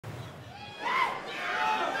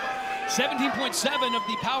17.7 of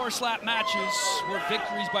the power slap matches were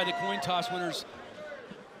victories by the coin toss winners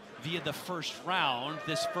via the first round.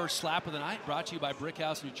 This first slap of the night brought to you by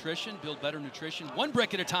Brickhouse Nutrition. Build better nutrition, one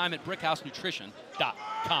brick at a time at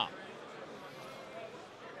brickhousenutrition.com.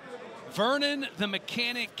 Vernon, the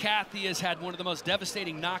mechanic Cathey, has had one of the most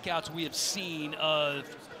devastating knockouts we have seen of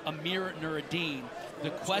Amir Nuruddin. The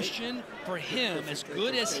question for him, as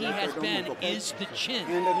good as he has been, is the chin.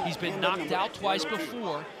 He's been knocked out twice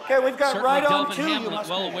before. Okay, we've got certainly right on Delvin 2. Hamlett, You must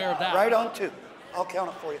well aware of that. Right on 2. I'll count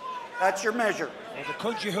it for you. That's your measure. Well, the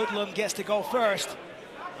country hoodlum gets to go first.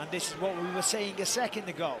 And this is what we were saying a second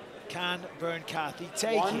ago. Can Vern Cathey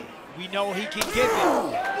take it? We know he can give it. No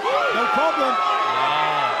problem. No problem.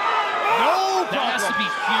 That has to be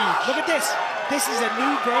huge. Look at this. This is a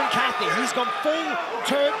new Vern Cathey. He's gone full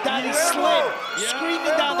Turk Daddy Slim.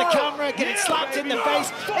 Screaming down the camera, getting slapped in the face.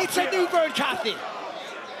 It's a new Vern Cathey.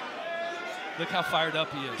 Look how fired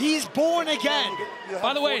up he is. He's born again.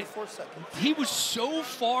 By the way, he was so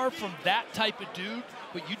far from that type of dude,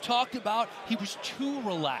 but you talked about he was too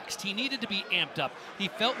relaxed. He needed to be amped up. He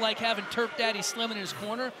felt like having Turk Daddy Slim in his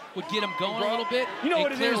corner would get him going a little bit. You know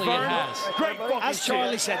what it is, Vern? Great As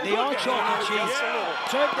Charlie said, they are chalk and cheese.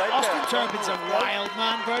 Austin Turpin's a wild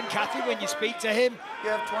man, Vern Cathey, when you speak to him.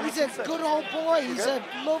 He's a good old boy. He's a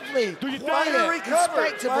lovely, quiet,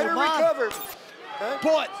 respectable man.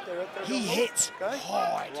 But he hits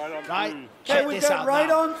hard, right? Check this out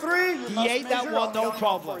right on 3. He ate that one, no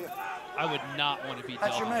problem. I would not want to beat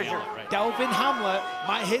Delvin Hamlett right now. Delvin Hamlett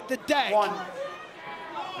might hit the deck. 1.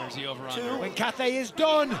 There's the over 2. When Cathey is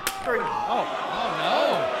done. 3. Oh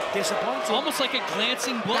no. Disappointing. Almost like a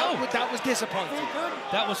glancing blow. That was disappointing.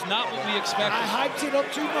 That was not what we expected. I hyped it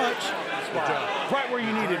up too much. Right where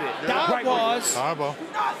you needed it. That was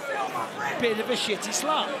a bit of a shitty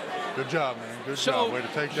slap. Good job, man. Good job. Way to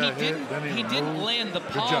take that hit. He didn't land the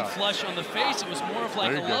palm flush on the face. It was more of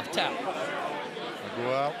like a love tap.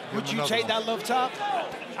 Go out. Would you take that love tap?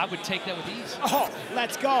 I would take that with ease. Oh,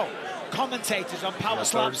 let's go. Commentators on Power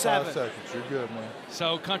Slap 7. Seconds. You're good, man.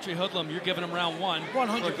 So, Country Hoodlum, you're giving him round 1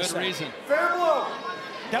 100%. for a good reason. Fair blow.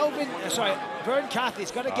 Vern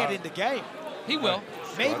Cathey's got to get in the game. He will.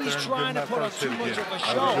 Maybe he's trying to put on too much of a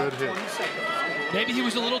show. Maybe he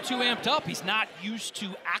was a little too amped up. He's not used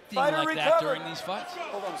to acting like that during these fights.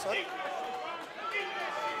 Hold on a second.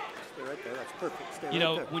 Stay right there. That's perfect. Stay you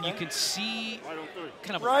know, right there, when you can see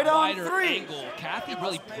kind of right a wider 3. angle, Cathey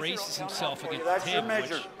really braces himself against That's him. your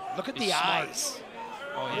measure. Look at the smart. eyes.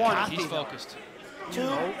 Oh, yeah, he's focused. 2. Give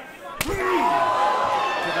it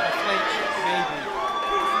a flinch, maybe.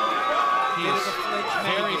 He is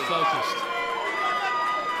very focused.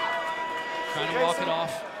 Trying to walk it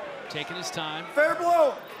off, taking his time. Fair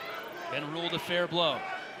blow. Been ruled a fair blow.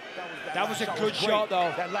 That was a good shot,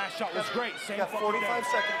 though. That last shot was great. Same got 45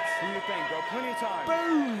 seconds. Do your thing, bro. Plenty of time.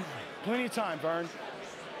 Boom. Plenty of time, Vern.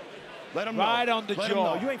 Let him know. Right on the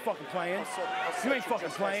jaw. You ain't fucking playing. You ain't fucking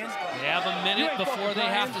playing. They have a minute before they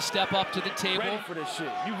have to step up to the table. Ready for this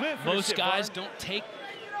shit. You live for Most this shit, guys Vern. don't take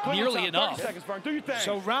Plenty of nearly time. enough. 30 seconds, Vern. Do your thing.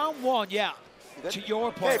 So round 1, yeah. To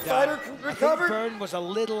your point, fighter Dan, I think recovered. Vern was a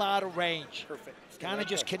little out of range. Perfect. Kind of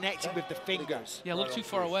just connected with the fingers. Yeah, a little too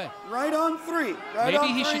far away. Right on 3. Right Maybe on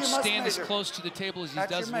he 3, should you must stand as measure. close to the table as he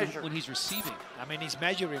That's does your measure. when he's receiving. I mean, he's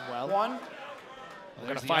measuring well. 1. We're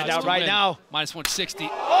going to find out right now. Minus 160.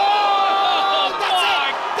 Oh,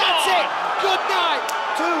 that's it. Good night.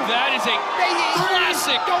 2. That is a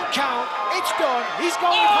classic. Don't count. It's done. He's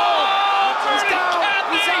going home. He's down.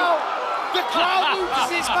 He's out. The crowd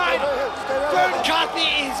loses his mind. Vern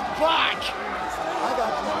Cathey is back. I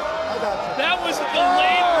got you. I got you. That was a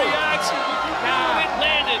delayed reaction. When it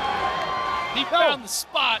landed, he found the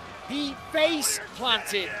spot. He face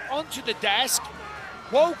planted onto the desk,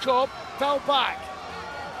 woke up, fell back.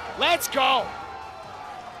 Let's go.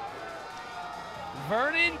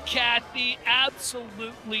 Vernon Cathey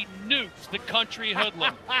absolutely nuked the Country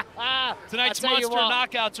Hoodlum. Tonight's Monster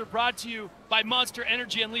Knockouts are brought to you by Monster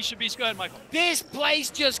Energy. Unleash the Beast. Go ahead, Michael. This place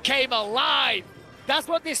just came alive. That's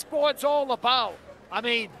what this sport's all about. I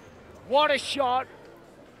mean, what a shot.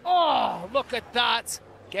 Oh, look at that.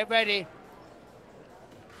 Get ready.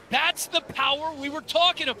 That's the power we were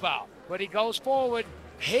talking about. But he goes forward,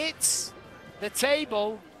 hits the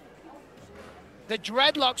table. The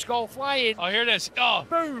dreadlocks go flying. Oh, here it is. Oh,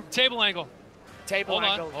 boom. Table angle. Table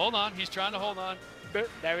angle. Hold on. He's trying to hold on. Boom.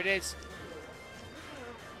 There it is.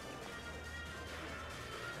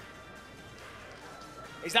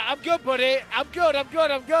 He's like, I'm good, buddy. I'm good.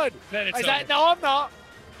 Then it's He's over. like, no, I'm not.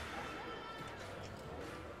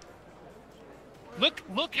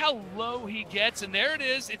 Look how low he gets, and there it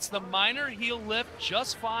is. It's the minor heel lift,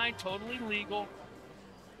 just fine, totally legal.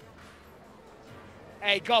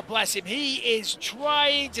 Hey, God bless him. He is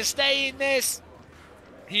trying to stay in this.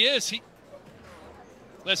 He is.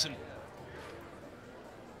 Listen,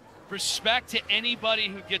 respect to anybody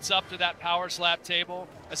who gets up to that power slap table,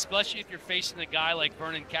 especially if you're facing a guy like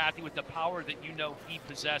Vernon Cathey with the power that you know he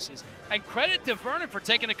possesses. And credit to Vernon for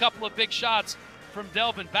taking a couple of big shots from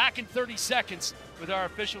Delvin. Back in 30 seconds with our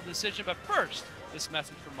official decision. But first, this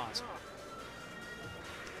message from Monza.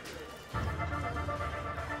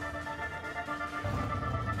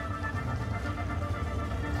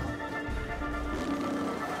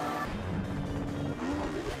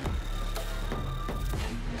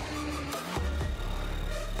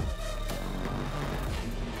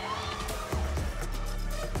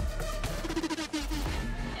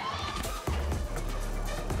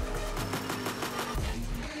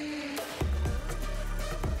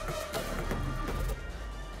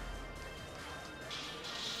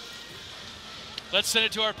 Let's send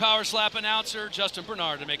it to our power slap announcer, Justin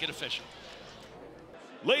Bernard, to make it official.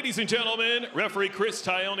 Ladies and gentlemen, referee Chris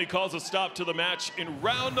Tione calls a stop to the match in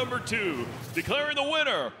round number 2, declaring the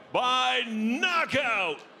winner by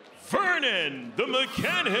knockout, Vernon the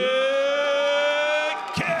Mechanic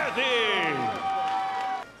Cathey.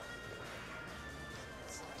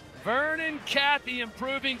 Vernon Cathey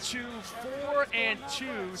improving to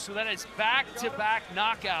 4-2, so that is back-to-back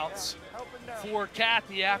knockouts for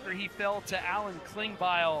Cathey after he fell to Alan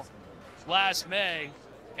Klingbeil last May.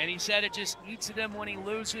 And he said it just eats at him when he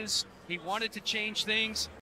loses. He wanted to change things.